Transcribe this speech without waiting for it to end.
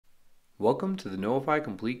Welcome to the Knowify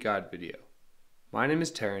Complete Guide video. My name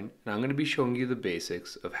is Taryn and I'm going to be showing you the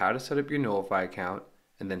basics of how to set up your Knowify account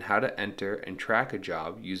and then how to enter and track a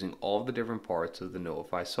job using all the different parts of the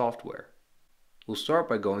Knowify software. We'll start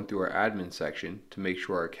by going through our admin section to make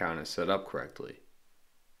sure our account is set up correctly.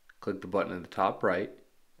 Click the button in the top right,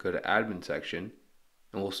 go to admin section,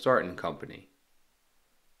 and we'll start in company.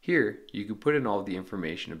 Here you can put in all the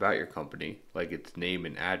information about your company, like its name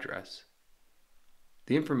and address.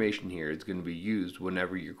 The information here is going to be used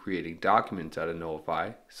whenever you're creating documents out of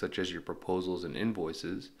Knowify, such as your proposals and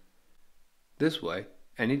invoices. This way,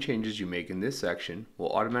 any changes you make in this section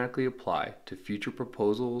will automatically apply to future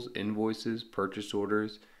proposals, invoices, purchase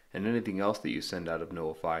orders, and anything else that you send out of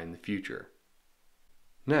Knowify in the future.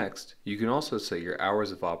 Next, you can also set your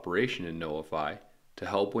hours of operation in Knowify to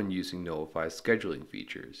help when using Knowify's scheduling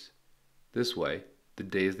features. This way, the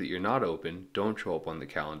days that you're not open don't show up on the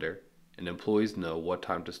calendar, and employees know what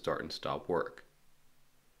time to start and stop work.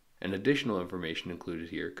 And additional information included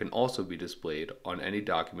here can also be displayed on any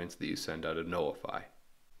documents that you send out of Knowify.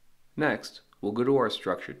 Next, we'll go to our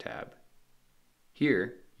Structure tab.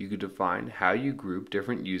 Here, you can define how you group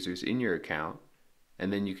different users in your account,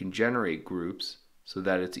 and then you can generate groups so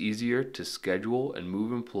that it's easier to schedule and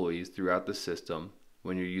move employees throughout the system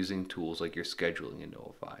when you're using tools like your scheduling in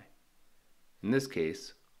Knowify. In this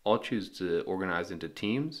case, I'll choose to organize into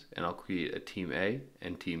teams, and I'll create a Team A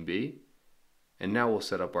and Team B, and now we'll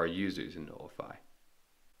set up our users in Knowify.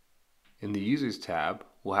 In the Users tab,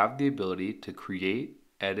 we'll have the ability to create,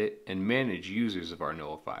 edit, and manage users of our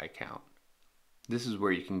Knowify account. This is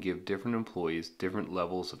where you can give different employees different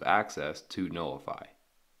levels of access to Knowify.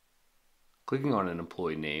 Clicking on an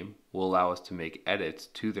employee name will allow us to make edits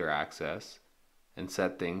to their access and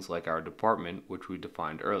set things like our department, which we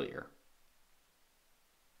defined earlier.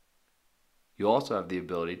 You'll also have the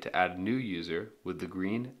ability to add a new user with the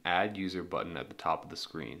green Add User button at the top of the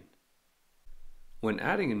screen. When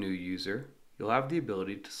adding a new user, you'll have the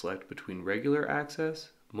ability to select between regular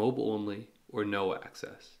access, mobile only, or no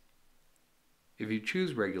access. If you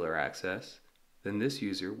choose regular access, then this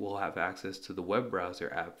user will have access to the web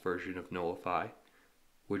browser app version of Knowify,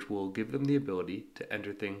 which will give them the ability to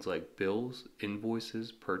enter things like bills,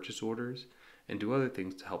 invoices, purchase orders, and do other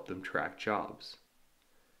things to help them track jobs.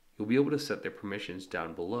 You'll be able to set their permissions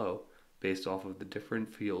down below based off of the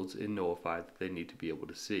different fields in Knowify that they need to be able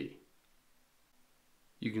to see.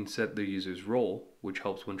 You can set the user's role, which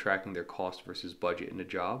helps when tracking their cost versus budget in a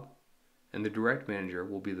job, and the direct manager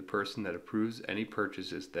will be the person that approves any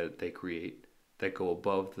purchases that they create that go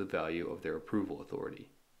above the value of their approval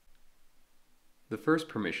authority. The first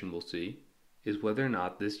permission we'll see is whether or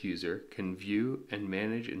not this user can view and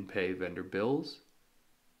manage and pay vendor bills.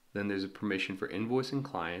 Then there's a permission for invoicing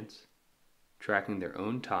clients, tracking their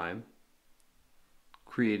own time,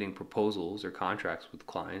 creating proposals or contracts with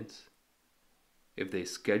clients, if they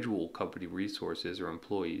schedule company resources or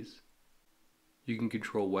employees. You can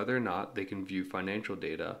control whether or not they can view financial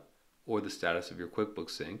data or the status of your QuickBooks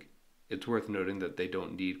sync. It's worth noting that they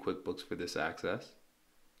don't need QuickBooks for this access.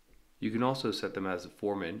 You can also set them as a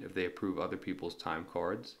foreman if they approve other people's time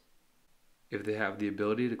cards, if they have the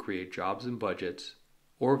ability to create jobs and budgets,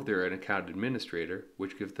 or if they're an account administrator,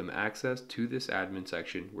 which gives them access to this admin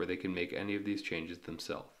section where they can make any of these changes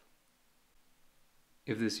themselves.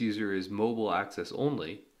 If this user is mobile access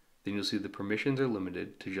only, then you'll see the permissions are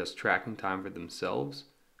limited to just tracking time for themselves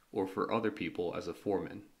or for other people as a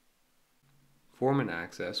foreman. Foreman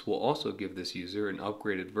access will also give this user an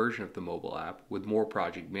upgraded version of the mobile app with more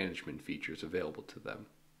project management features available to them.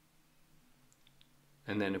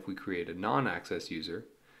 And then if we create a non-access user,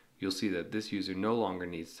 you'll see that this user no longer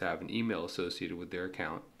needs to have an email associated with their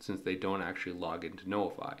account since they don't actually log into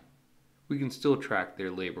Knowify. We can still track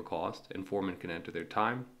their labor cost and foremen can enter their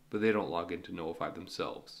time, but they don't log into Knowify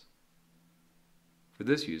themselves. For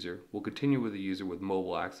this user, we'll continue with a user with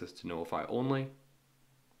mobile access to Knowify only,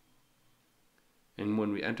 and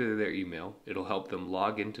when we enter their email, it'll help them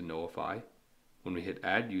log into Knowify. When we hit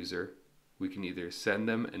Add User, we can either send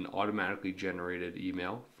them an automatically generated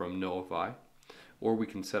email from Knowify, or we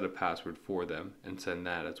can set a password for them and send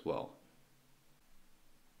that as well.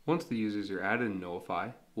 Once the users are added in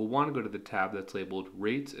Knowify, we'll want to go to the tab that's labeled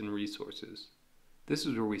Rates and Resources. This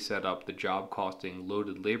is where we set up the job costing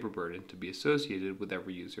loaded labor burden to be associated with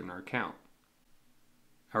every user in our account.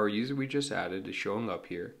 Our user we just added is showing up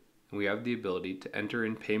here, and we have the ability to enter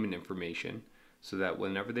in payment information so that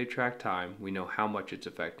whenever they track time, we know how much it's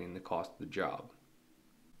affecting the cost of the job.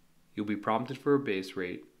 You'll be prompted for a base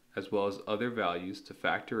rate as well as other values to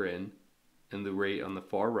factor in, and the rate on the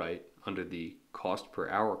far right under the cost per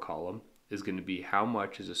hour column is going to be how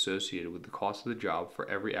much is associated with the cost of the job for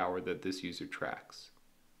every hour that this user tracks.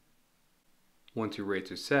 Once your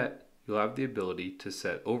rates are set, you'll have the ability to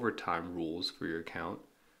set overtime rules for your account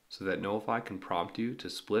so that Knowify can prompt you to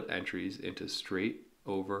split entries into straight,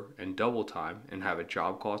 over, and double time and have a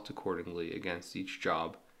job cost accordingly against each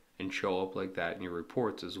job and show up like that in your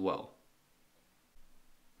reports as well.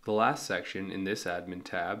 The last section in this admin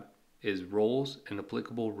tab is roles and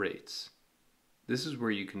applicable rates. This is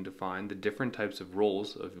where you can define the different types of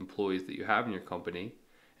roles of employees that you have in your company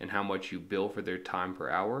and how much you bill for their time per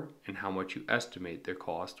hour and how much you estimate their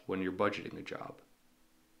cost when you're budgeting a job.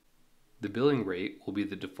 The billing rate will be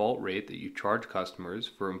the default rate that you charge customers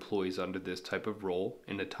for employees under this type of role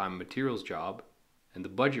in a time and materials job, and the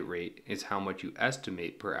budget rate is how much you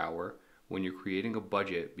estimate per hour when you're creating a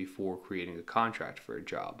budget before creating a contract for a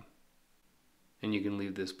job. And you can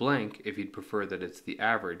leave this blank if you'd prefer that it's the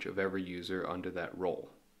average of every user under that role.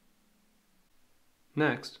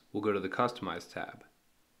 Next, we'll go to the Customize tab.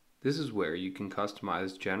 This is where you can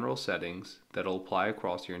customize general settings that'll apply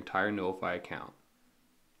across your entire Knowify account.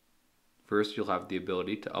 First, you'll have the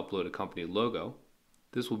ability to upload a company logo.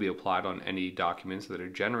 This will be applied on any documents that are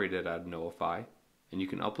generated out of Knowify, and you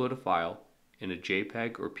can upload a file in a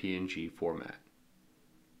JPEG or PNG format.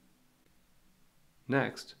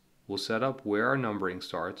 Next, we'll set up where our numbering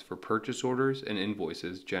starts for purchase orders and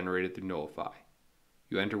invoices generated through Knowify.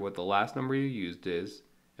 You enter what the last number you used is,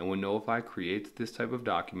 and when Knowify creates this type of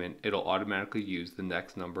document, it'll automatically use the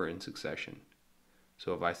next number in succession.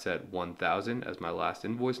 So if I set 1000 as my last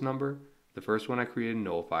invoice number, the first one I create in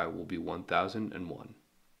Knowify will be 1001.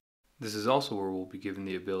 This is also where we'll be given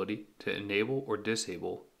the ability to enable or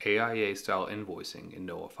disable AIA style invoicing in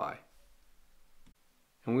Knowify.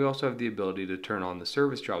 And we also have the ability to turn on the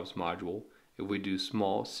service jobs module if we do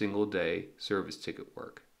small single day service ticket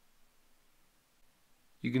work.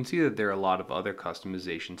 You can see that there are a lot of other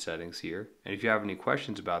customization settings here, and if you have any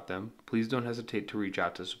questions about them, please don't hesitate to reach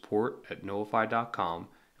out to support@knowify.com,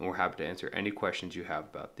 and we're happy to answer any questions you have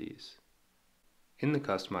about these. In the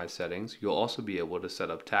customized settings, you'll also be able to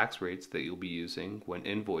set up tax rates that you'll be using when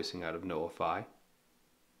invoicing out of Knowify.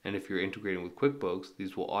 And if you're integrating with QuickBooks,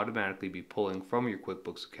 these will automatically be pulling from your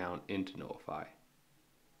QuickBooks account into Knowify.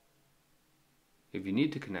 If you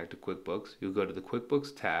need to connect to QuickBooks, you'll go to the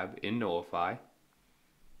QuickBooks tab in Knowify,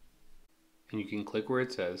 and you can click where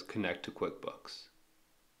it says Connect to QuickBooks.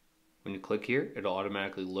 When you click here, it'll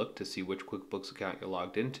automatically look to see which QuickBooks account you're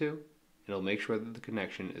logged into, and it'll make sure that the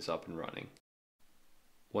connection is up and running.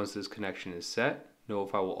 Once this connection is set,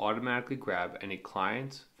 Knowify will automatically grab any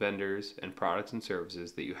clients, vendors, and products and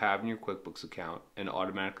services that you have in your QuickBooks account and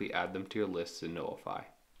automatically add them to your lists in Knowify.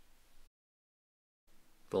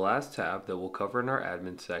 The last tab that we'll cover in our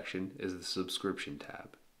admin section is the subscription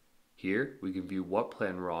tab. Here we can view what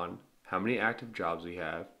plan we're on, how many active jobs we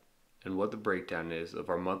have, and what the breakdown is of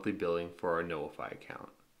our monthly billing for our Knowify account.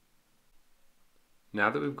 Now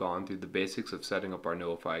that we've gone through the basics of setting up our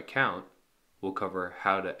Knowify account, we'll cover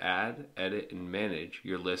how to add, edit, and manage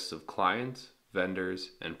your lists of clients,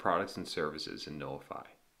 vendors, and products and services in Knowify.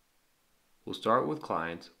 We'll start with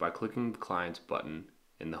clients by clicking the Clients button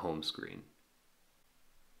in the home screen.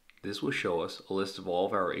 This will show us a list of all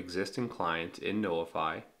of our existing clients in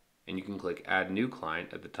Knowify, and you can click Add New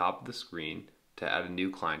Client at the top of the screen to add a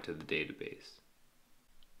new client to the database.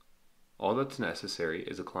 All that's necessary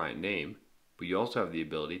is a client name, but you also have the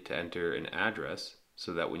ability to enter an address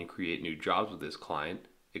so that when you create new jobs with this client,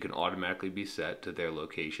 it can automatically be set to their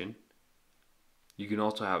location. You can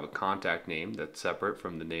also have a contact name that's separate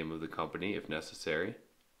from the name of the company if necessary,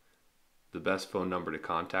 the best phone number to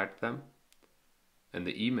contact them, and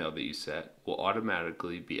the email that you set will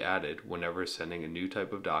automatically be added whenever sending a new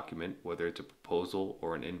type of document, whether it's a proposal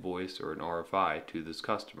or an invoice or an RFI, to this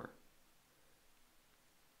customer.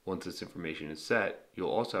 Once this information is set, you'll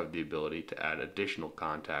also have the ability to add additional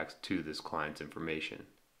contacts to this client's information.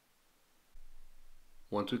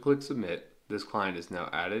 Once we click Submit, this client is now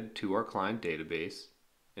added to our client database,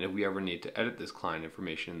 and if we ever need to edit this client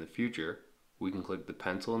information in the future, we can click the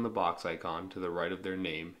pencil in the box icon to the right of their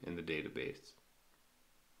name in the database.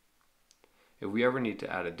 If we ever need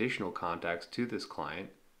to add additional contacts to this client,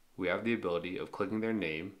 we have the ability of clicking their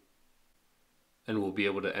name, and we'll be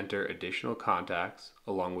able to enter additional contacts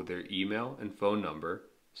along with their email and phone number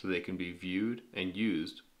so they can be viewed and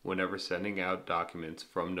used whenever sending out documents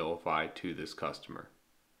from Knowify to this customer.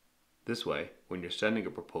 This way, when you're sending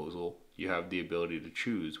a proposal, you have the ability to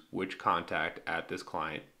choose which contact at this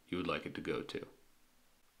client you would like it to go to.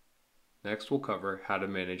 Next, we'll cover how to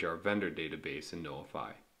manage our vendor database in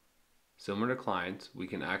Knowify. Similar to clients, we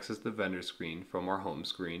can access the vendor screen from our home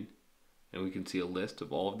screen, and we can see a list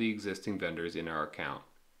of all of the existing vendors in our account,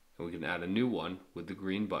 and we can add a new one with the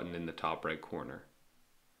green button in the top right corner.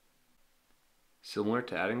 Similar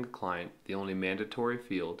to adding a client, the only mandatory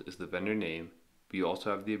field is the vendor name, but you also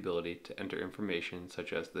have the ability to enter information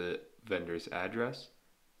such as the vendor's address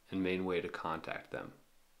and main way to contact them.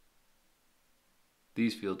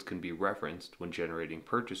 These fields can be referenced when generating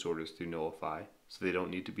purchase orders through Knowify, so they don't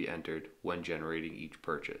need to be entered when generating each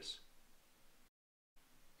purchase.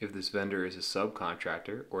 If this vendor is a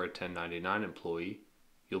subcontractor or a 1099 employee,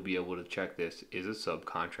 you'll be able to check this is a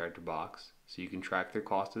subcontractor box so you can track their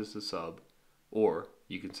cost as a sub, or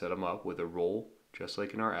you can set them up with a role just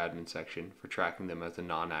like in our admin section for tracking them as a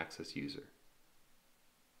non-access user.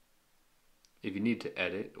 If you need to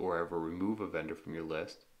edit or ever remove a vendor from your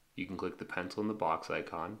list, you can click the pencil in the box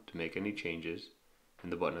icon to make any changes,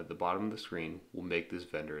 and the button at the bottom of the screen will make this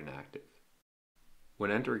vendor inactive. When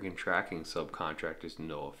entering and tracking subcontractors in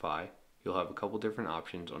Knowify, you'll have a couple different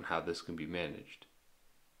options on how this can be managed.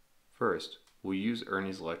 First, we'll use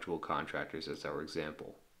Ernie's Electrical Contractors as our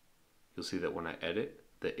example. You'll see that when I edit,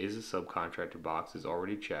 the is a subcontractor box is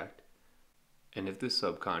already checked, and if this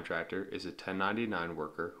subcontractor is a 1099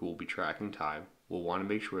 worker who will be tracking time, we'll want to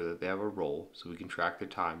make sure that they have a role so we can track their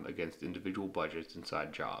time against individual budgets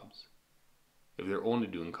inside jobs. If they're only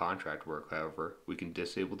doing contract work, however, we can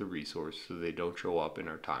disable the resource so they don't show up in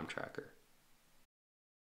our time tracker.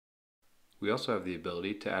 We also have the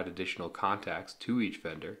ability to add additional contacts to each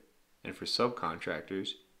vendor, and for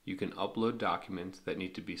subcontractors, you can upload documents that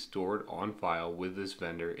need to be stored on file with this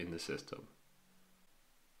vendor in the system.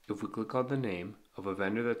 If we click on the name of a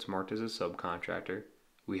vendor that's marked as a subcontractor,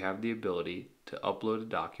 we have the ability to upload a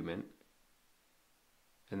document,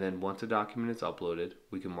 and then once a document is uploaded,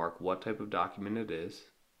 we can mark what type of document it is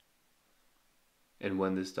and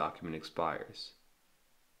when this document expires.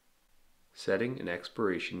 Setting an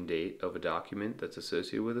expiration date of a document that's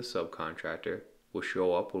associated with a subcontractor will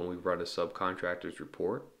show up when we run a subcontractor's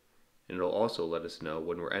report, and it'll also let us know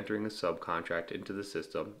when we're entering a subcontract into the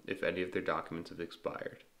system if any of their documents have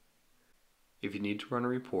expired. If you need to run a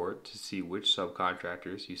report to see which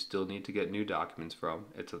subcontractors you still need to get new documents from,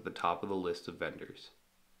 it's at the top of the list of vendors.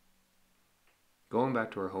 Going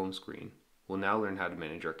back to our home screen, we'll now learn how to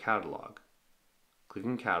manage our catalog.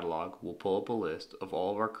 Clicking Catalog will pull up a list of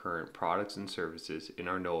all of our current products and services in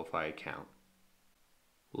our Knowify account.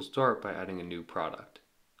 We'll start by adding a new product.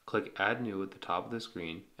 Click Add New at the top of the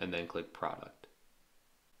screen and then click Product.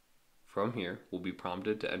 From here, we'll be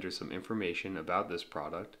prompted to enter some information about this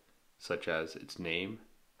product, such as its name,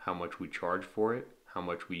 how much we charge for it, how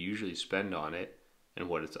much we usually spend on it, and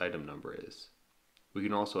what its item number is. We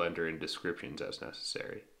can also enter in descriptions as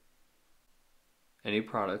necessary. Any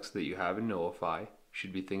products that you have in Knowify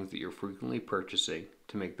should be things that you're frequently purchasing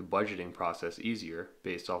to make the budgeting process easier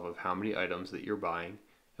based off of how many items that you're buying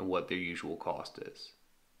and what their usual cost is.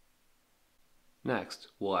 Next,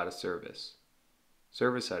 we'll add a service.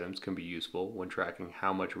 Service items can be useful when tracking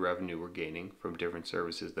how much revenue we're gaining from different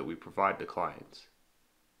services that we provide to clients.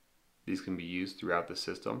 These can be used throughout the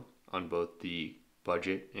system on both the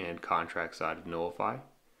budget and contract side of Knowify,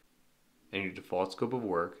 and your default scope of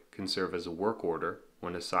work can serve as a work order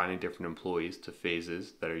when assigning different employees to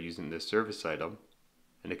phases that are using this service item,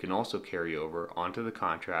 and it can also carry over onto the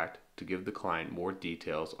contract to give the client more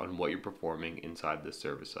details on what you're performing inside this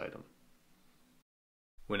service item.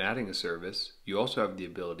 When adding a service, you also have the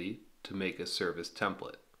ability to make a service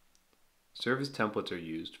template. Service templates are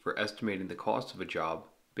used for estimating the cost of a job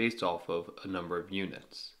based off of a number of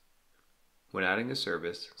units. When adding a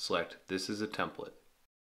service, select This is a Template.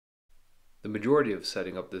 The majority of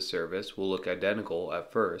setting up this service will look identical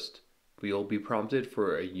at first, but you'll be prompted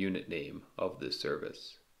for a unit name of this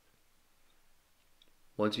service.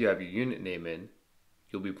 Once you have your unit name in,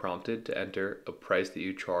 you'll be prompted to enter a price that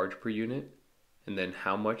you charge per unit, and then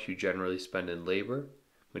how much you generally spend in labor,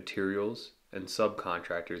 materials, and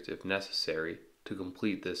subcontractors if necessary to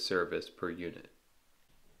complete this service per unit.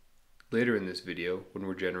 Later in this video, when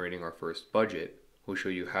we're generating our first budget, we'll show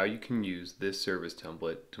you how you can use this service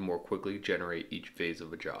template to more quickly generate each phase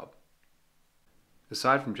of a job.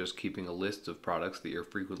 Aside from just keeping a list of products that you're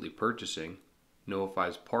frequently purchasing,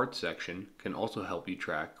 Knowify's parts section can also help you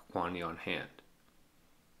track quantity on hand.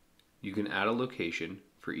 You can add a location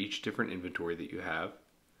for each different inventory that you have.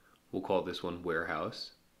 We'll call this one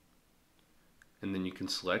Warehouse. And then you can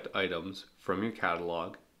select items from your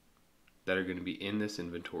catalog that are going to be in this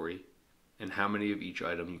inventory and how many of each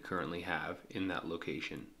item you currently have in that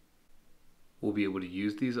location. We'll be able to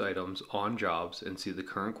use these items on jobs and see the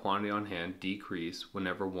current quantity on hand decrease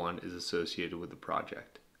whenever one is associated with the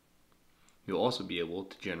project. You'll also be able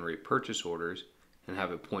to generate purchase orders and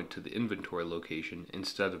have it point to the inventory location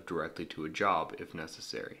instead of directly to a job if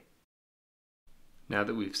necessary. Now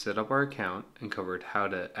that we've set up our account and covered how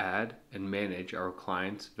to add and manage our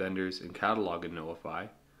clients, vendors, and catalog in Knowify,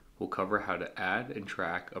 we'll cover how to add and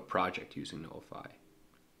track a project using Knowify.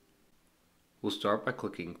 We'll start by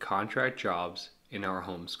clicking Contract Jobs in our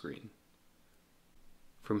home screen.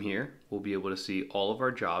 From here, we'll be able to see all of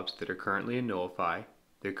our jobs that are currently in Knowify,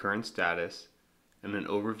 their current status, and an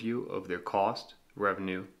overview of their cost,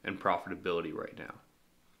 revenue, and profitability right now.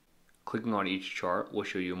 Clicking on each chart will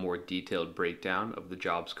show you a more detailed breakdown of the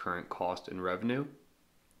job's current cost and revenue.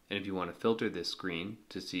 And if you want to filter this screen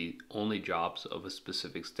to see only jobs of a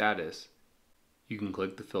specific status, you can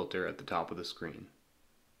click the filter at the top of the screen.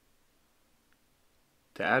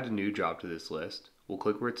 To add a new job to this list, we'll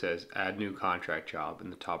click where it says Add New Contract Job in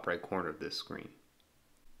the top right corner of this screen.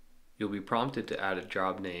 You'll be prompted to add a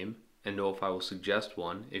job name, and Knowify will suggest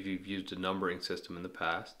one if you've used a numbering system in the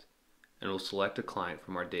past, and we'll select a client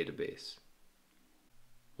from our database.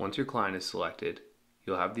 Once your client is selected,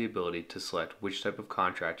 you'll have the ability to select which type of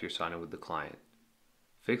contract you're signing with the client.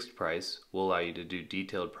 Fixed price will allow you to do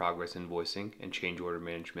detailed progress invoicing and change order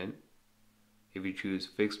management. If you choose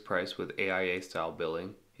fixed price with AIA style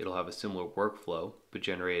billing, it'll have a similar workflow but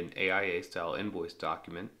generate an AIA style invoice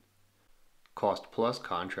document. Cost plus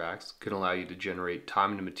contracts can allow you to generate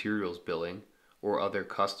time and materials billing or other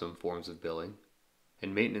custom forms of billing.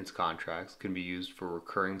 And maintenance contracts can be used for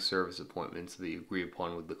recurring service appointments that you agree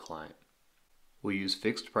upon with the client. We'll use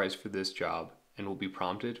fixed price for this job and will be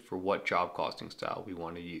prompted for what job costing style we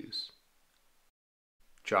want to use.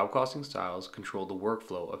 Job costing styles control the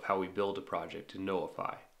workflow of how we build a project in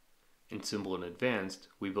Knowify. In Simple and Advanced,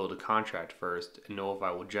 we build a contract first and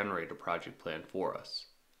Knowify will generate a project plan for us.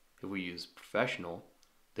 If we use Professional,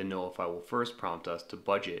 then Knowify will first prompt us to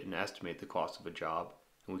budget and estimate the cost of a job,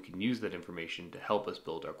 and we can use that information to help us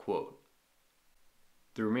build our quote.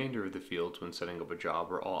 The remainder of the fields when setting up a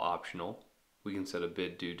job are all optional. We can set a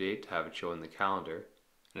bid due date to have it show in the calendar,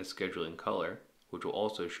 and a scheduling color, which will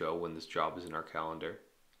also show when this job is in our calendar.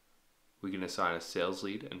 We can assign a sales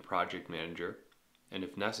lead and project manager, and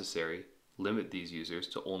if necessary, limit these users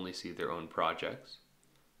to only see their own projects.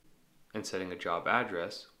 And setting a job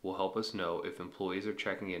address will help us know if employees are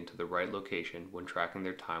checking into the right location when tracking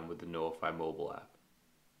their time with the Knowify mobile app.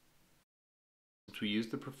 Since we use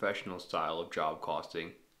the professional style of job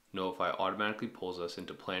costing, Knowify automatically pulls us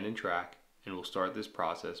into Plan and Track, and we'll start this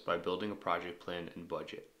process by building a project plan and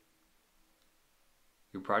budget.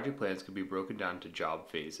 Your project plans can be broken down to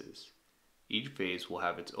job phases. Each phase will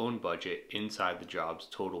have its own budget inside the job's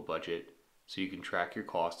total budget, so you can track your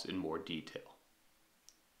costs in more detail.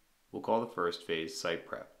 We'll call the first phase Site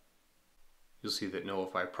Prep. You'll see that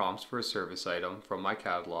Knowify prompts for a service item from my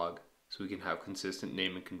catalog, so we can have consistent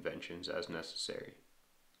naming conventions as necessary.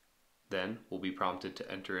 Then we'll be prompted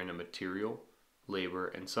to enter in a material, labor,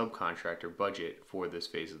 and subcontractor budget for this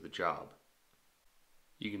phase of the job.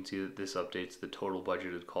 You can see that this updates the total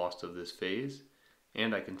budgeted cost of this phase,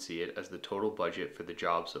 and I can see it as the total budget for the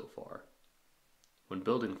job so far. When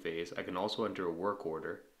building phase, I can also enter a work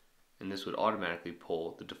order, and this would automatically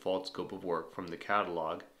pull the default scope of work from the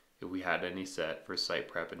catalog if we had any set for site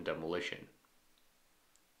prep and demolition.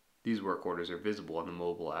 These work orders are visible on the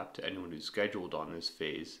mobile app to anyone who's scheduled on this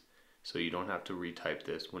phase, so you don't have to retype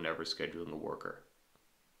this whenever scheduling a worker.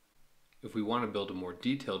 If we want to build a more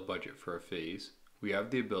detailed budget for a phase, we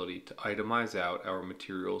have the ability to itemize out our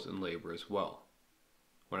materials and labor as well.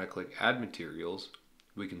 When I click Add Materials,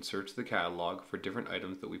 we can search the catalog for different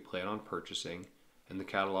items that we plan on purchasing, and the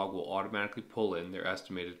catalog will automatically pull in their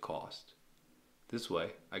estimated cost. This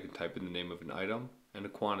way, I can type in the name of an item and a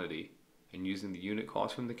quantity, and using the unit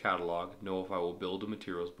cost from the catalog, Knowify will build a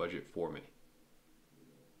materials budget for me.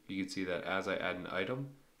 You can see that as I add an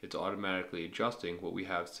item, it's automatically adjusting what we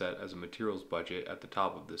have set as a materials budget at the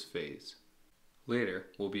top of this phase. Later,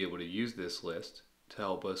 we'll be able to use this list to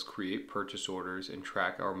help us create purchase orders and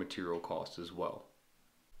track our material costs as well.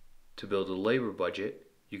 To build a labor budget,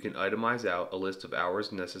 you can itemize out a list of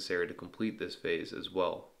hours necessary to complete this phase as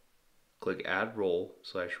well. Click Add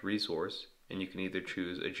Role/Resource, and you can either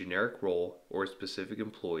choose a generic role or a specific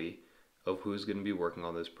employee of who's going to be working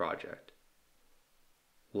on this project.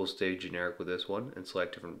 We'll stay generic with this one and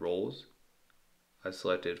select different roles. I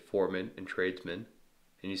selected foreman and tradesman,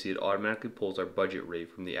 and you see it automatically pulls our budget rate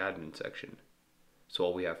from the admin section. So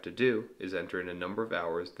all we have to do is enter in a number of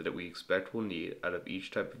hours that we expect we'll need out of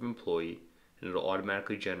each type of employee, and it'll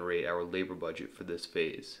automatically generate our labor budget for this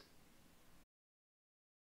phase.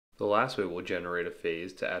 The last way we'll generate a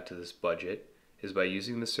phase to add to this budget is by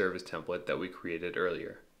using the service template that we created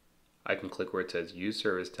earlier. I can click where it says Use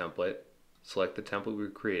Service Template, select the template we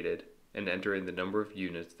created, and enter in the number of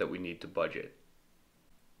units that we need to budget.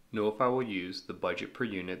 Knowify will use the budget per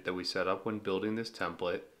unit that we set up when building this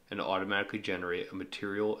template and automatically generate a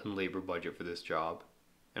material and labor budget for this job,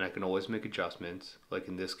 and I can always make adjustments, like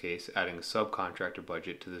in this case adding a subcontractor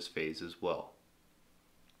budget to this phase as well.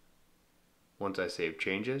 Once I save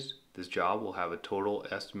changes, this job will have a total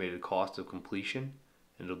estimated cost of completion,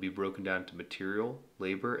 and it'll be broken down to material,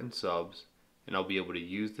 labor, and subs, and I'll be able to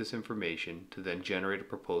use this information to then generate a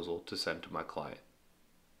proposal to send to my client.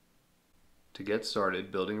 To get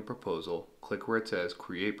started building a proposal, click where it says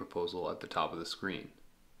Create Proposal at the top of the screen.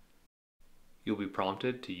 You'll be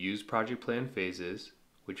prompted to use project plan phases,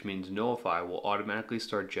 which means Knowify will automatically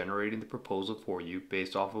start generating the proposal for you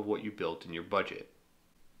based off of what you built in your budget.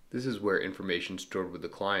 This is where information stored with the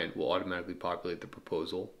client will automatically populate the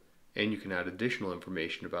proposal, and you can add additional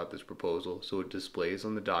information about this proposal so it displays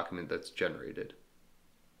on the document that's generated.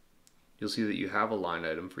 You'll see that you have a line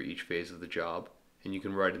item for each phase of the job, and you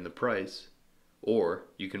can write in the price, or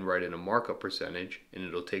you can write in a markup percentage, and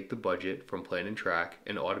it'll take the budget from plan and track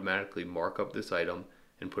and automatically mark up this item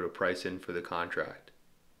and put a price in for the contract.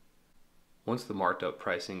 Once the marked up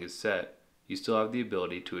pricing is set, you still have the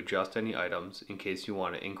ability to adjust any items in case you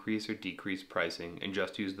want to increase or decrease pricing and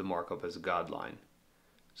just use the markup as a guideline.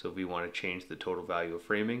 So if we want to change the total value of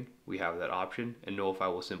framing, we have that option, and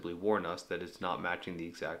Knowify will simply warn us that it's not matching the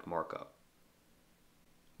exact markup.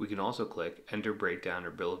 We can also click Enter Breakdown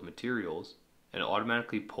or Bill of Materials and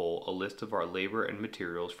automatically pull a list of our labor and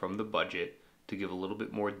materials from the budget to give a little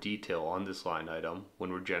bit more detail on this line item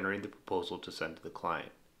when we're generating the proposal to send to the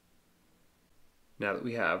client. Now that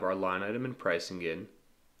we have our line item and pricing in,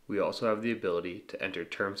 we also have the ability to enter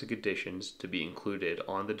terms and conditions to be included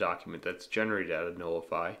on the document that's generated out of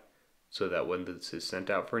Knowify, so that when this is sent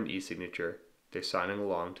out for an e-signature, they're signing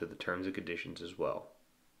along to the terms and conditions as well.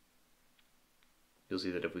 You'll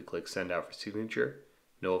see that if we click Send Out for Signature,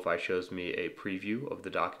 Knowify shows me a preview of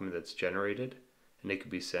the document that's generated, and it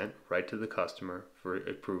can be sent right to the customer for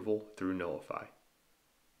approval through Knowify.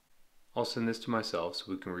 I'll send this to myself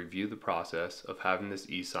so we can review the process of having this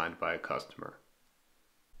e-signed by a customer.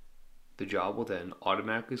 The job will then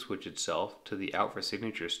automatically switch itself to the Out for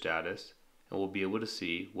Signature status, and we'll be able to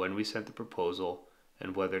see when we sent the proposal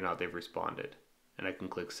and whether or not they've responded. And I can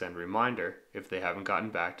click Send Reminder if they haven't gotten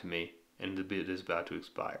back to me and the bid is about to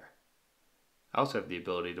expire. I also have the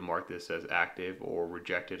ability to mark this as active or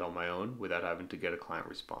rejected on my own without having to get a client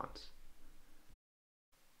response.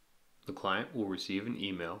 The client will receive an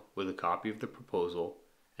email with a copy of the proposal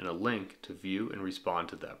and a link to view and respond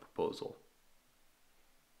to that proposal.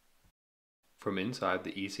 From inside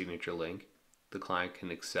the e-signature link, the client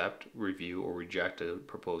can accept, review, or reject a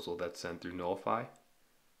proposal that's sent through Knowify.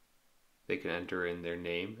 They can enter in their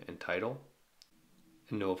name and title,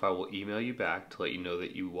 and Knowify will email you back to let you know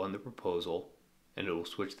that you won the proposal, and it will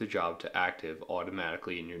switch the job to active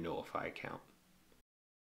automatically in your Knowify account.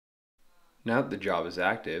 Now that the job is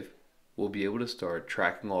active, we'll be able to start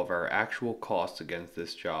tracking all of our actual costs against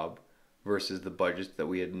this job versus the budgets that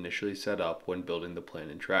we had initially set up when building the plan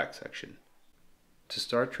and track section. To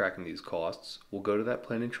start tracking these costs, we'll go to that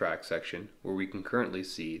plan and track section where we can currently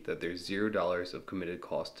see that there's $0 of committed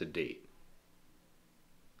cost to date.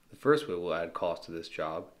 The first way we'll add cost to this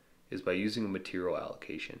job is by using a material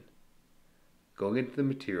allocation. Going into the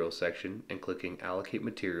materials section and clicking Allocate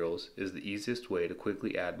Materials is the easiest way to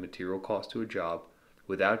quickly add material cost to a job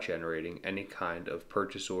without generating any kind of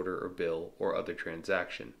purchase order or bill or other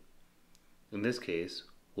transaction. In this case,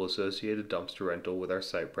 we'll associate a dumpster rental with our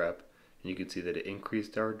site prep, and you can see that it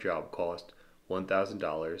increased our job cost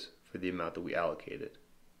 $1,000 for the amount that we allocated.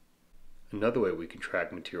 Another way we can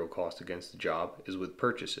track material cost against the job is with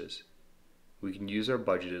purchases. We can use our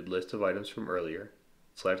budgeted list of items from earlier,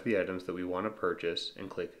 select the items that we want to purchase, and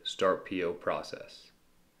click Start PO Process.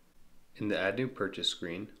 In the Add New Purchase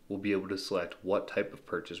screen, we'll be able to select what type of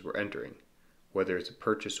purchase we're entering, whether it's a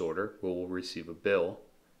purchase order where we'll receive a bill,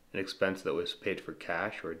 an expense that was paid for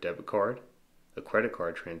cash or a debit card, a credit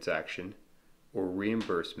card transaction, or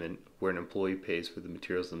reimbursement where an employee pays for the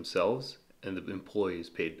materials themselves and the employee is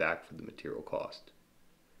paid back for the material cost.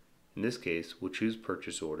 In this case, we'll choose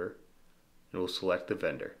Purchase Order and we'll select the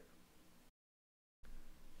vendor.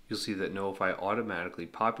 You'll see that Knowify automatically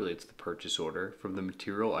populates the purchase order from the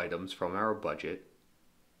material items from our budget,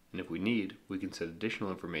 and if we need, we can set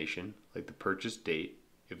additional information like the purchase date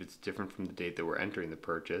if it's different from the date that we're entering the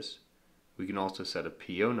purchase. We can also set a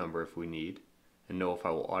PO number if we need, and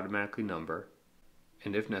Knowify will automatically number,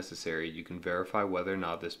 and if necessary, you can verify whether or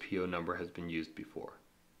not this PO number has been used before.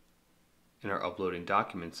 In our Uploading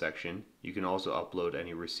Documents section, you can also upload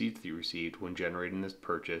any receipts that you received when generating this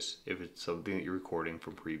purchase if it's something that you're recording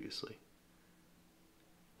from previously.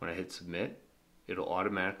 When I hit Submit, it'll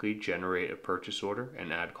automatically generate a purchase order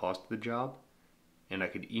and add cost to the job, and I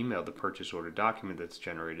could email the purchase order document that's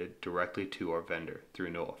generated directly to our vendor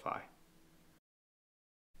through Knowify.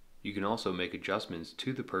 You can also make adjustments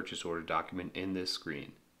to the purchase order document in this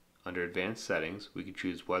screen. Under Advanced Settings, we can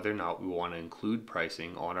choose whether or not we want to include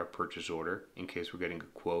pricing on our purchase order in case we're getting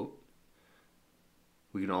a quote.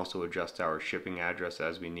 We can also adjust our shipping address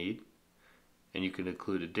as we need, and you can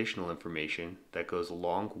include additional information that goes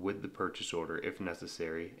along with the purchase order if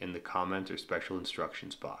necessary in the comments or special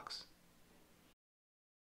instructions box.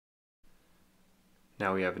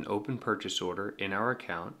 Now we have an open purchase order in our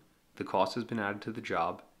account, the cost has been added to the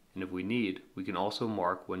job, and if we need, we can also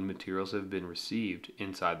mark when materials have been received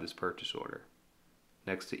inside this purchase order.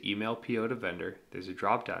 Next to Email PO to Vendor, there's a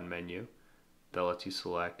drop-down menu that lets you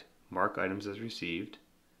select Mark Items as Received,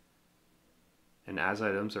 and as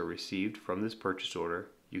items are received from this purchase order,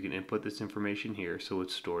 you can input this information here so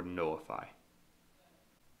it's stored in Knowify.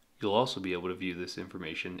 You'll also be able to view this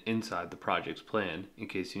information inside the project's plan in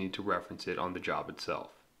case you need to reference it on the job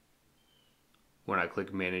itself. When I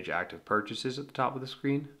click Manage Active Purchases at the top of the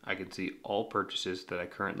screen, I can see all purchases that I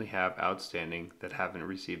currently have outstanding that haven't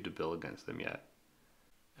received a bill against them yet.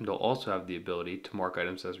 And I'll also have the ability to mark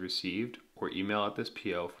items as received or email out this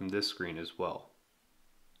PO from this screen as well.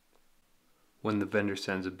 When the vendor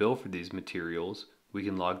sends a bill for these materials, we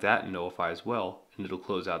can log that in Knowify as well, and it'll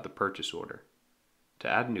close out the purchase order. To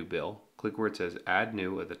add a new bill, click where it says Add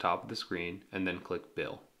New at the top of the screen and then click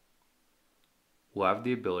Bill. We'll have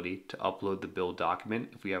the ability to upload the bill document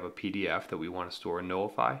if we have a PDF that we want to store in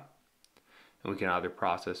Knowify, and we can either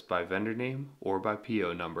process by vendor name or by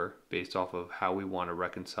PO number based off of how we want to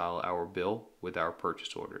reconcile our bill with our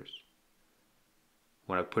purchase orders.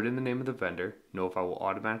 When I put in the name of the vendor, Knowify will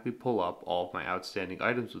automatically pull up all of my outstanding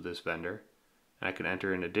items with this vendor, and I can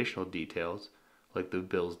enter in additional details like the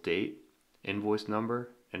bill's date, invoice number,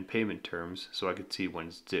 and payment terms so I can see when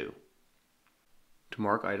it's due. To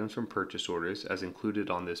mark items from purchase orders as included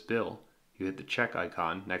on this bill, you hit the check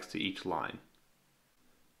icon next to each line.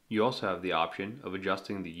 You also have the option of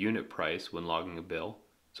adjusting the unit price when logging a bill,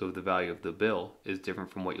 so if the value of the bill is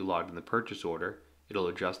different from what you logged in the purchase order, it'll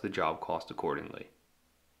adjust the job cost accordingly.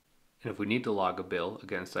 And if we need to log a bill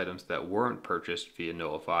against items that weren't purchased via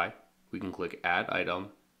Knowify, we can click Add Item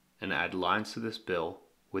and add lines to this bill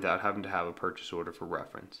without having to have a purchase order for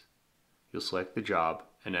reference. You'll select the job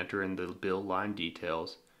and enter in the bill line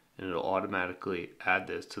details, and it'll automatically add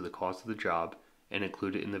this to the cost of the job and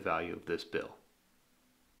include it in the value of this bill.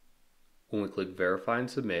 When we click Verify and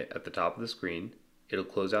Submit at the top of the screen, it'll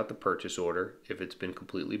close out the purchase order if it's been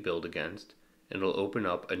completely billed against, and it'll open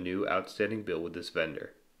up a new outstanding bill with this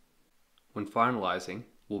vendor. When finalizing,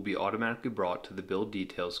 we'll be automatically brought to the bill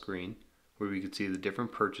details screen where we can see the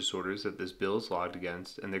different purchase orders that this bill is logged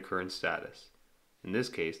against and their current status. In this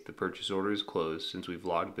case, the purchase order is closed since we've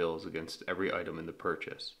logged bills against every item in the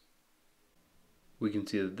purchase. We can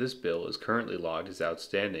see that this bill is currently logged as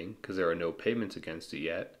outstanding because there are no payments against it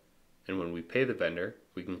yet, and when we pay the vendor,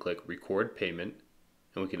 we can click Record Payment,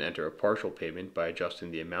 and we can enter a partial payment by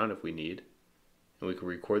adjusting the amount if we need, and we can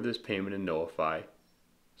record this payment in Knowify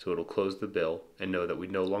so it'll close the bill and know that we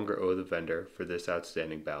no longer owe the vendor for this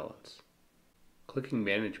outstanding balance. Clicking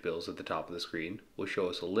Manage Bills at the top of the screen will show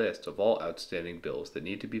us a list of all outstanding bills that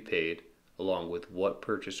need to be paid, along with what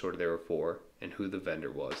purchase order they were for and who the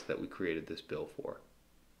vendor was that we created this bill for.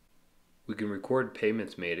 We can record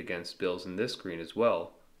payments made against bills in this screen as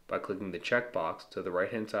well by clicking the checkbox to the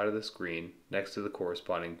right hand side of the screen next to the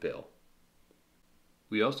corresponding bill.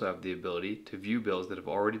 We also have the ability to view bills that have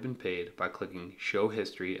already been paid by clicking Show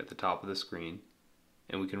History at the top of the screen,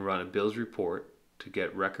 and we can run a bills report to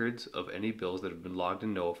get records of any bills that have been logged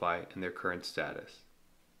in Knowify and their current status.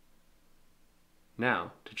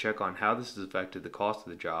 Now, to check on how this has affected the cost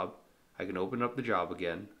of the job, I can open up the job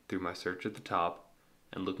again through my search at the top,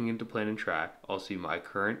 and looking into Plan and Track, I'll see my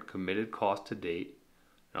current committed cost to date,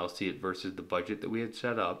 and I'll see it versus the budget that we had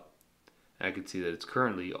set up, and I can see that it's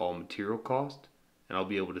currently all material cost, and I'll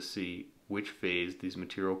be able to see which phase these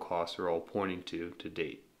material costs are all pointing to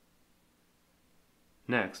date.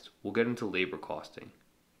 Next, we'll get into labor costing.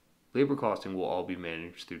 Labor costing will all be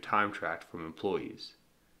managed through time tracked from employees.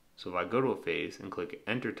 So if I go to a phase and click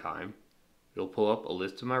Enter Time, it'll pull up a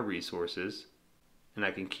list of my resources, and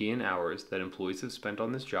I can key in hours that employees have spent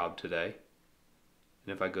on this job today.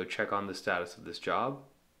 And if I go check on the status of this job,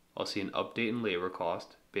 I'll see an update in labor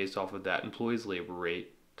cost based off of that employee's labor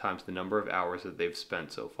rate times the number of hours that they've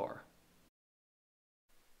spent so far.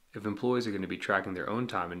 If employees are going to be tracking their own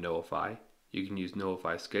time in Knowify, you can use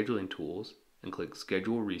Knowify scheduling tools and click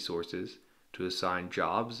Schedule Resources to assign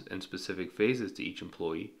jobs and specific phases to each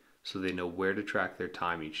employee so they know where to track their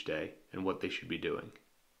time each day and what they should be doing.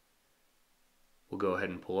 We'll go ahead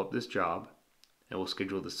and pull up this job and we'll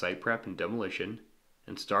schedule the site prep and demolition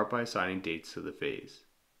and start by assigning dates to the phase.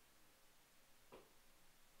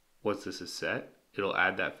 Once this is set, it'll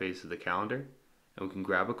add that phase to the calendar and we can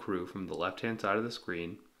grab a crew from the left hand side of the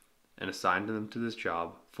screen and assign them to this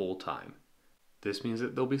job full time. This means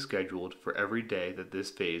that they'll be scheduled for every day that this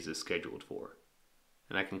phase is scheduled for.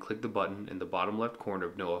 And I can click the button in the bottom left corner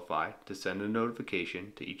of Knowify to send a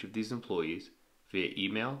notification to each of these employees via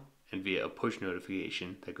email and via a push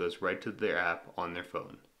notification that goes right to their app on their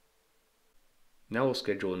phone. Now we'll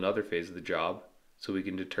schedule another phase of the job so we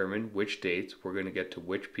can determine which dates we're going to get to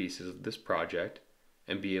which pieces of this project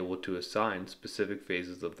and be able to assign specific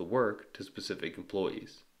phases of the work to specific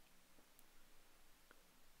employees.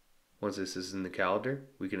 Once this is in the calendar,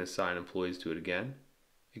 we can assign employees to it again.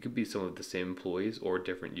 It could be some of the same employees or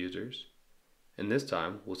different users. And this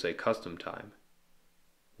time, we'll say custom time.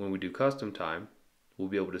 When we do custom time, we'll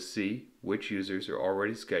be able to see which users are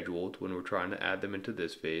already scheduled when we're trying to add them into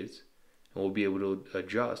this phase, and we'll be able to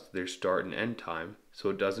adjust their start and end time so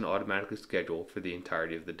it doesn't automatically schedule for the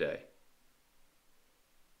entirety of the day.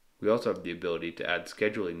 We also have the ability to add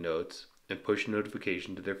scheduling notes and push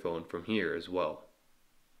notification to their phone from here as well.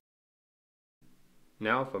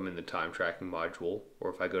 Now if I'm in the time tracking module, or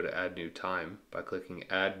if I go to add new time by clicking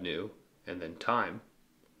add new and then time,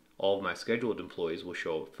 all of my scheduled employees will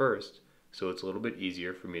show up first, so it's a little bit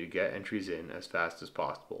easier for me to get entries in as fast as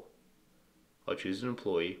possible. I'll choose an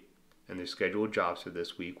employee and their scheduled jobs for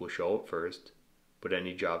this week will show up first, but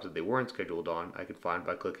any jobs that they weren't scheduled on I can find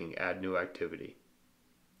by clicking add new activity.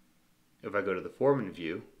 If I go to the foreman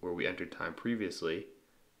view where we entered time previously,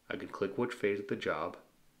 I can click which phase of the job,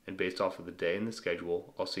 and based off of the day in the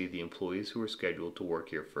schedule, I'll see the employees who are scheduled to work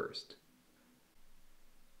here first.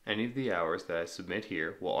 Any of the hours that I submit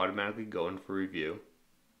here will automatically go in for review,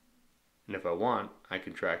 and if I want, I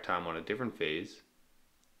can track time on a different phase.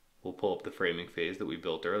 We'll pull up the framing phase that we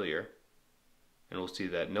built earlier, and we'll see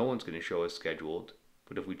that no one's going to show as scheduled,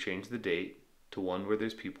 but if we change the date to one where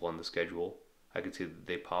there's people on the schedule, I can see that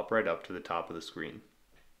they pop right up to the top of the screen.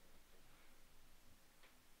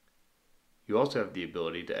 You also have the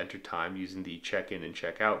ability to enter time using the check-in and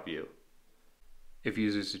check-out view. If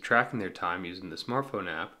users are tracking their time using the smartphone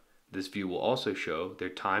app, this view will also show their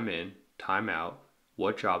time in, time out,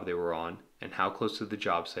 what job they were on, and how close to the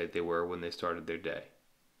job site they were when they started their day.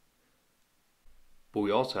 But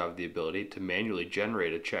we also have the ability to manually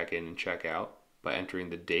generate a check-in and check-out by entering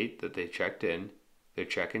the date that they checked in, their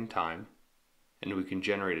check-in time, and we can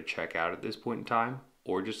generate a check-out at this point in time,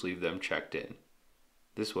 or just leave them checked in.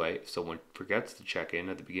 This way, if someone forgets to check in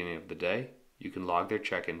at the beginning of the day, you can log their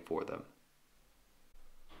check-in for them.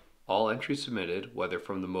 All entries submitted, whether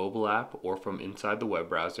from the mobile app or from inside the web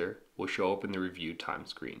browser, will show up in the review time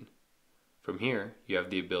screen. From here, you have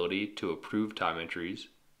the ability to approve time entries,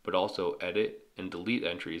 but also edit and delete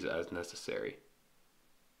entries as necessary.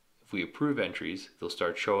 If we approve entries, they'll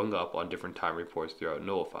start showing up on different time reports throughout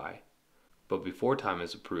Knowify. But before time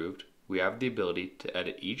is approved, we have the ability to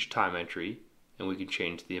edit each time entry, and we can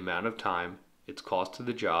change the amount of time, its cost to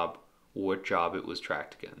the job, or what job it was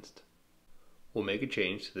tracked against. We'll make a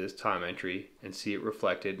change to this time entry and see it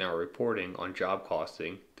reflected in our reporting on job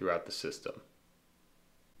costing throughout the system.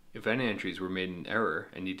 If any entries were made in error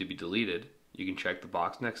and need to be deleted, you can check the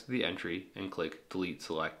box next to the entry and click Delete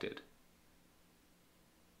Selected.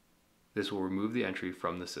 This will remove the entry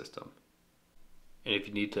from the system. And if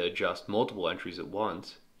you need to adjust multiple entries at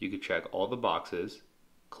once, you can check all the boxes,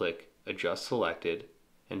 click Adjust Selected,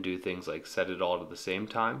 and do things like set it all to the same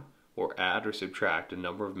time or add or subtract a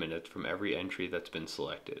number of minutes from every entry that's been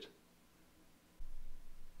selected.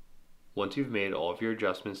 Once you've made all of your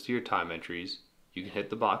adjustments to your time entries, you can hit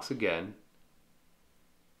the box again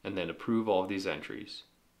and then approve all of these entries.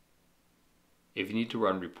 If you need to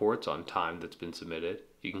run reports on time that's been submitted,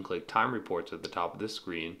 you can click Time Reports at the top of the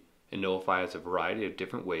screen, and Knowify has a variety of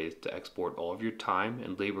different ways to export all of your time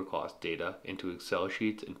and labor cost data into Excel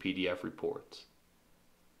sheets and PDF reports.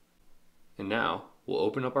 And now, we'll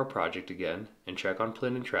open up our project again and check on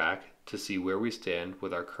Plan and Track to see where we stand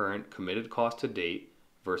with our current committed cost to date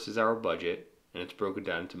versus our budget, and it's broken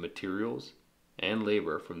down into materials and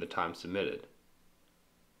labor from the time submitted.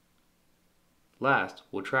 Last,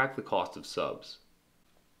 we'll track the cost of subs.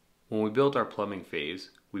 When we built our plumbing phase,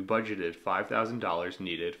 we budgeted $5,000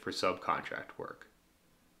 needed for subcontract work.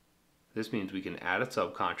 This means we can add a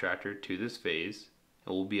subcontractor to this phase, and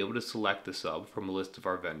and we'll be able to select the sub from a list of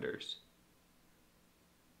our vendors.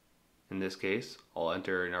 In this case, I'll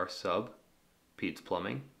enter in our sub, Pete's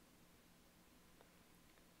Plumbing,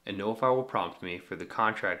 and Knowify will prompt me for the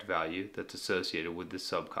contract value that's associated with this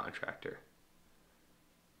subcontractor.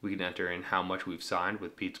 We can enter in how much we've signed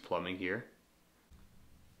with Pete's Plumbing here,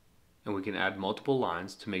 and we can add multiple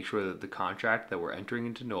lines to make sure that the contract that we're entering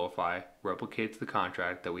into Knowify replicates the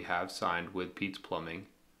contract that we have signed with Pete's Plumbing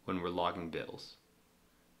when we're logging bills.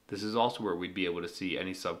 This is also where we'd be able to see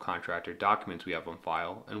any subcontractor documents we have on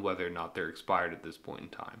file and whether or not they're expired at this point in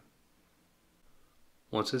time.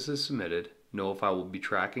 Once this is submitted, Knowify will be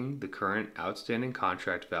tracking the current outstanding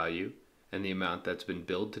contract value and the amount that's been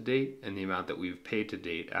billed to date and the amount that we've paid to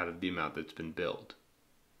date out of the amount that's been billed.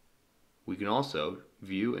 We can also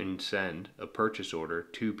view and send a purchase order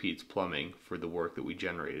to Pete's Plumbing for the work that we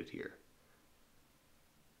generated here.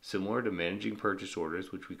 Similar to managing purchase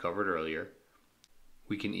orders, which we covered earlier,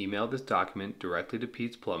 we can email this document directly to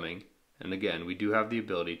Pete's Plumbing, and again, we do have the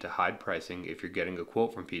ability to hide pricing if you're getting a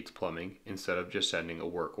quote from Pete's Plumbing instead of just sending a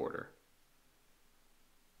work order.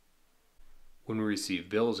 When we receive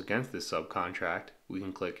bills against this subcontract, we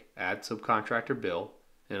can click Add Subcontractor Bill,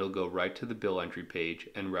 and it'll go right to the bill entry page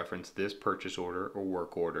and reference this purchase order or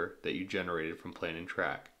work order that you generated from Plan and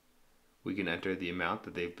Track. We can enter the amount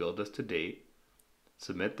that they've billed us to date,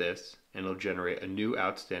 submit this, and it'll generate a new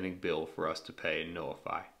outstanding bill for us to pay in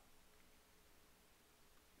Knowify.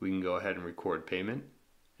 We can go ahead and record payment,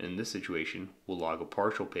 and in this situation, we'll log a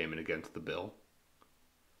partial payment against the bill.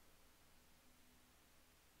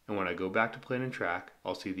 And when I go back to Plan and Track,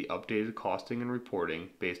 I'll see the updated costing and reporting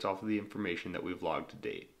based off of the information that we've logged to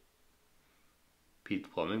date. Pete's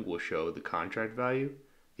Plumbing will show the contract value,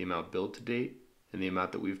 the amount billed to date, and the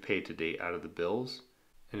amount that we've paid to date out of the bills,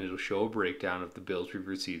 and it'll show a breakdown of the bills we've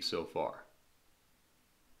received so far.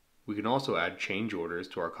 We can also add change orders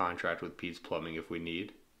to our contract with Pete's Plumbing if we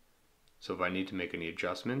need. So if I need to make any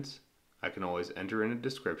adjustments, I can always enter in a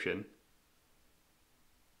description,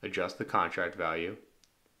 adjust the contract value,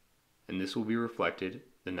 and this will be reflected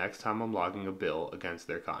the next time I'm logging a bill against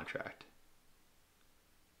their contract.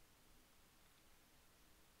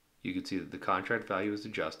 You can see that the contract value is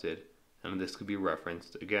adjusted, and this could be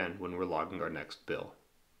referenced again when we're logging our next bill.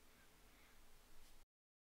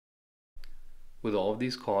 With all of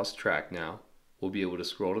these costs tracked now, we'll be able to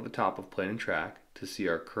scroll to the top of Plan and Track to see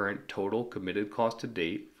our current total committed cost to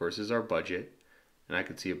date versus our budget, and I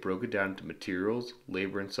can see it broken down into materials,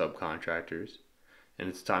 labor, and subcontractors, and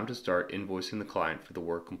it's time to start invoicing the client for the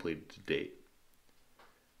work completed to date.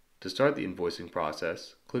 To start the invoicing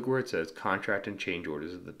process, click where it says Contract and Change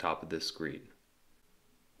Orders at the top of this screen.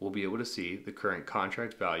 We'll be able to see the current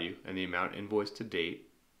contract value and the amount invoiced to date,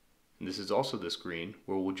 and this is also the screen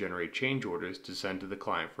where we'll generate change orders to send to the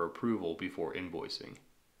client for approval before invoicing.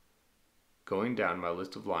 Going down my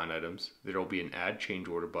list of line items, there will be an Add Change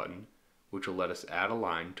Order button, which will let us add a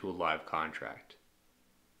line to a live contract.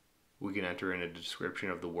 We can enter in a description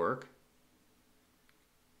of the work,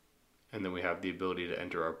 and then we have the ability to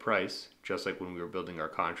enter our price, just like when we were building our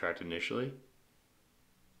contract initially.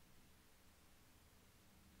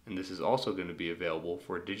 And this is also going to be available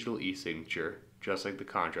for a digital e-signature, just like the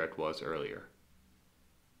contract was earlier.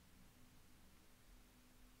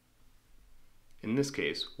 In this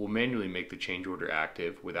case, we'll manually make the change order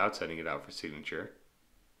active without sending it out for signature,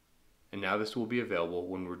 and now this will be available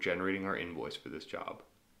when we're generating our invoice for this job.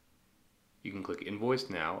 You can click Invoice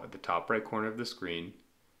Now at the top right corner of the screen,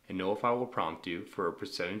 and Knowify will prompt you for a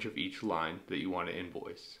percentage of each line that you want to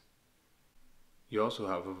invoice. You also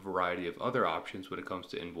have a variety of other options when it comes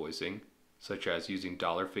to invoicing, such as using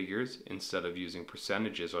dollar figures instead of using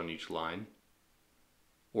percentages on each line,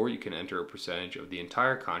 or you can enter a percentage of the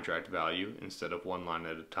entire contract value instead of one line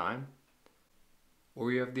at a time,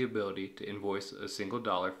 or you have the ability to invoice a single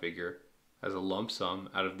dollar figure as a lump sum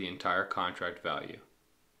out of the entire contract value.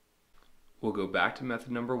 We'll go back to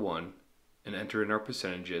method number 1 and enter in our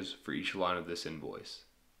percentages for each line of this invoice.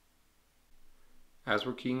 As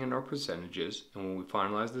we're keying in our percentages, and when we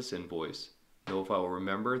finalize this invoice, Knowify will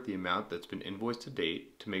remember the amount that's been invoiced to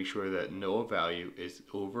date to make sure that no value is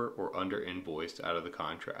over or under invoiced out of the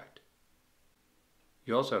contract.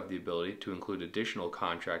 You also have the ability to include additional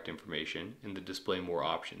contract information in the Display More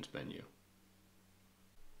Options menu.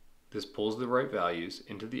 This pulls the right values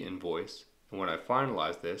into the invoice, and when I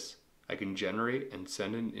finalize this, I can generate and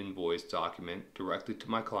send an invoice document directly to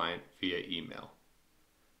my client via email.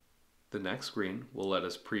 The next screen will let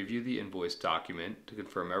us preview the invoice document to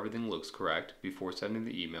confirm everything looks correct before sending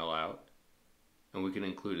the email out, and we can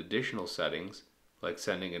include additional settings like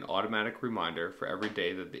sending an automatic reminder for every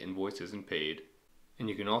day that the invoice isn't paid, And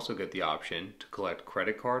you can also get the option to collect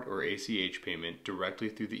credit card or ACH payment directly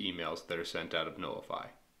through the emails that are sent out of Knowify.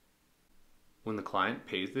 When the client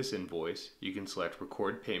pays this invoice, you can select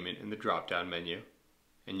Record Payment in the drop-down menu,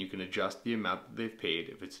 and you can adjust the amount that they've paid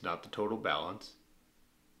if it's not the total balance.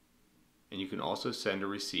 And you can also send a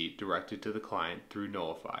receipt directly to the client through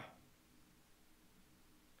Knowify.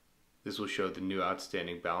 This will show the new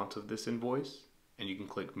outstanding balance of this invoice, and you can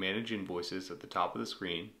click Manage Invoices at the top of the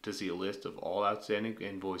screen to see a list of all outstanding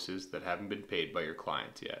invoices that haven't been paid by your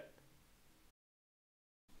clients yet.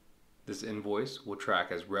 This invoice will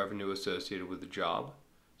track as revenue associated with the job,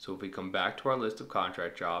 so if we come back to our list of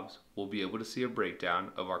contract jobs, we'll be able to see a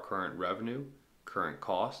breakdown of our current revenue, current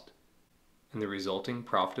cost, and the resulting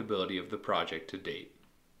profitability of the project to date.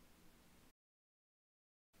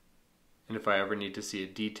 And if I ever need to see a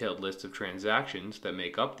detailed list of transactions that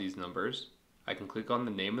make up these numbers, I can click on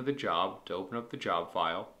the name of the job to open up the job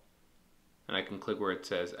file, and I can click where it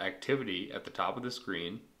says Activity at the top of the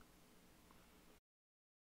screen,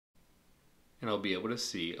 and I'll be able to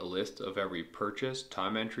see a list of every purchase,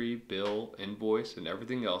 time entry, bill, invoice, and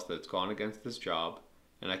everything else that's gone against this job,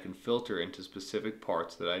 and I can filter into specific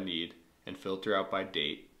parts that I need and filter out by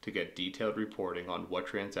date to get detailed reporting on what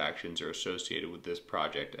transactions are associated with this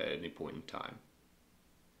project at any point in time.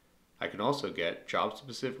 I can also get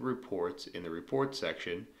job-specific reports in the Reports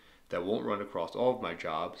section that won't run across all of my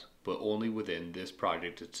jobs, but only within this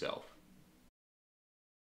project itself.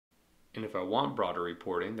 And if I want broader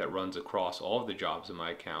reporting that runs across all of the jobs in my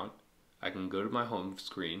account, I can go to my home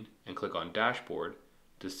screen and click on Dashboard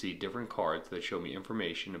to see different cards that show me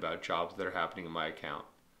information about jobs that are happening in my account,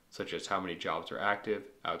 such as how many jobs are active,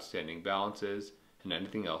 outstanding balances, and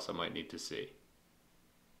anything else I might need to see.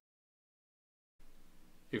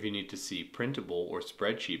 If you need to see printable or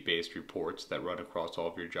spreadsheet-based reports that run across all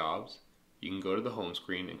of your jobs, you can go to the home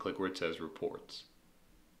screen and click where it says Reports.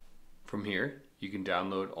 From here, you can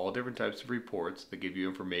download all different types of reports that give you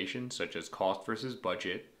information such as cost versus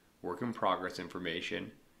budget, work in progress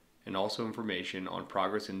information, and also information on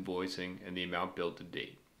progress invoicing and the amount billed to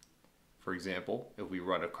date. For example, if we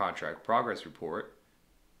run a contract progress report,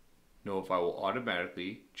 Knowify will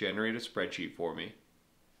automatically generate a spreadsheet for me,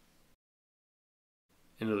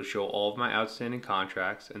 and it'll show all of my outstanding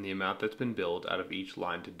contracts and the amount that's been billed out of each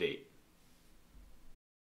line to date.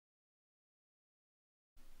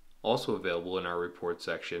 Also available in our report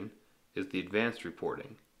section is the advanced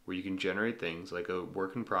reporting, where you can generate things like a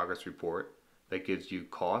work in progress report that gives you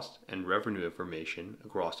cost and revenue information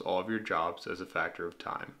across all of your jobs as a factor of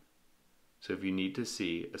time. So if you need to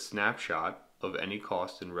see a snapshot of any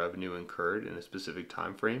cost and revenue incurred in a specific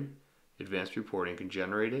time frame, Advanced Reporting can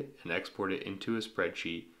generate it and export it into a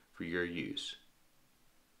spreadsheet for your use.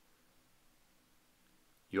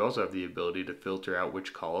 You also have the ability to filter out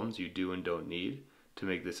which columns you do and don't need to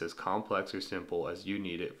make this as complex or simple as you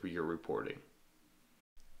need it for your reporting.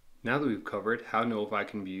 Now that we've covered how Knowify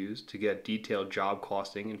can be used to get detailed job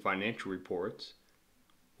costing and financial reports,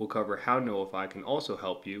 we'll cover how Knowify can also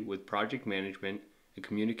help you with project management and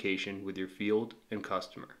communication with your field and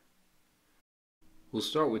customer. We'll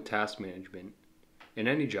start with task management. In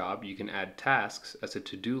any job, you can add tasks as a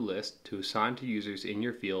to-do list to assign to users in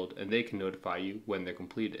your field, and they can notify you when they're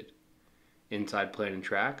completed. Inside Plan and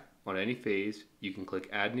Track, on any phase, you can click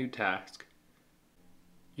Add New Task.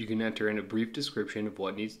 You can enter in a brief description of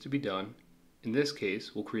what needs to be done. In this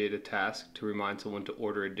case, we'll create a task to remind someone to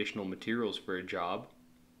order additional materials for a job.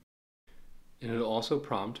 And it'll also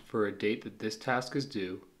prompt for a date that this task is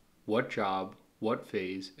due, what job, what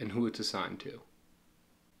phase, and who it's assigned to.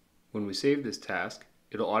 When we save this task,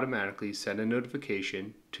 it'll automatically send a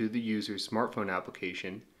notification to the user's smartphone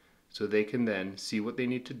application so they can then see what they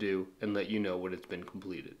need to do and let you know when it's been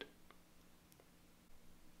completed.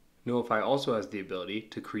 Knowify also has the ability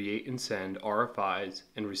to create and send RFIs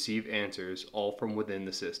and receive answers all from within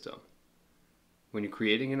the system. When you're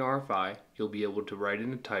creating an RFI, you'll be able to write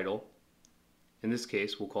in a title. In this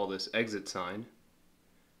case, we'll call this Exit Sign.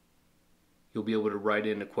 You'll be able to write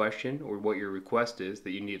in a question or what your request is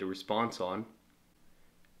that you need a response on.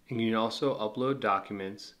 And you can also upload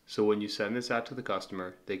documents so when you send this out to the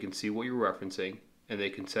customer, they can see what you're referencing and they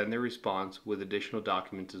can send their response with additional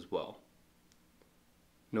documents as well.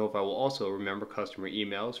 Knowify will also remember customer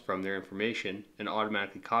emails from their information and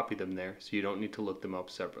automatically copy them there so you don't need to look them up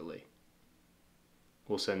separately.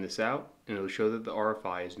 We'll send this out and it will show that the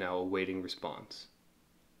RFI is now awaiting response.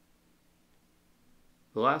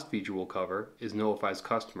 The last feature we'll cover is Knowify's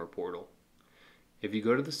Customer Portal. If you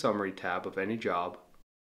go to the Summary tab of any job,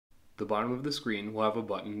 the bottom of the screen will have a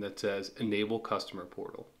button that says Enable Customer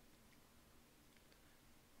Portal.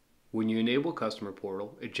 When you enable Customer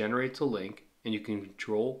Portal, it generates a link and you can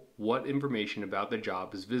control what information about the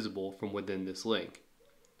job is visible from within this link.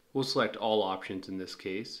 We'll select all options in this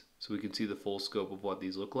case so we can see the full scope of what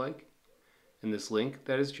these look like. And this link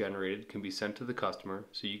that is generated can be sent to the customer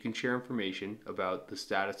so you can share information about the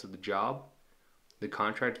status of the job, the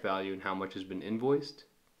contract value and how much has been invoiced.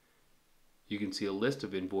 You can see a list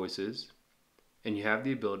of invoices, and you have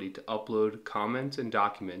the ability to upload comments and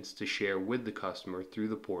documents to share with the customer through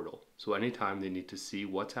the portal. So anytime they need to see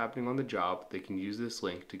what's happening on the job, they can use this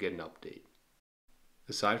link to get an update.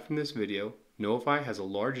 Aside from this video, Knowify has a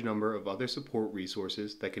large number of other support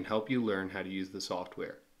resources that can help you learn how to use the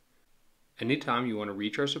software. Anytime you want to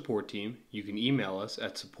reach our support team, you can email us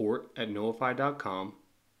at support@knowify.com,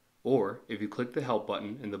 or if you click the help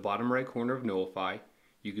button in the bottom right corner of Knowify,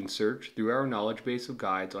 you can search through our knowledge base of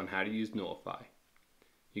guides on how to use Knowify.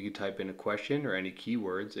 You can type in a question or any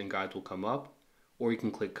keywords and guides will come up, or you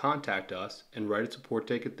can click contact us and write a support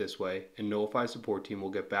ticket this way, and Knowify support team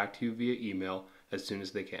will get back to you via email as soon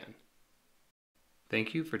as they can.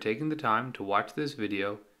 Thank you for taking the time to watch this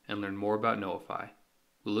video and learn more about Knowify.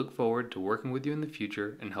 We look forward to working with you in the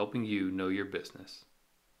future and helping you know your business.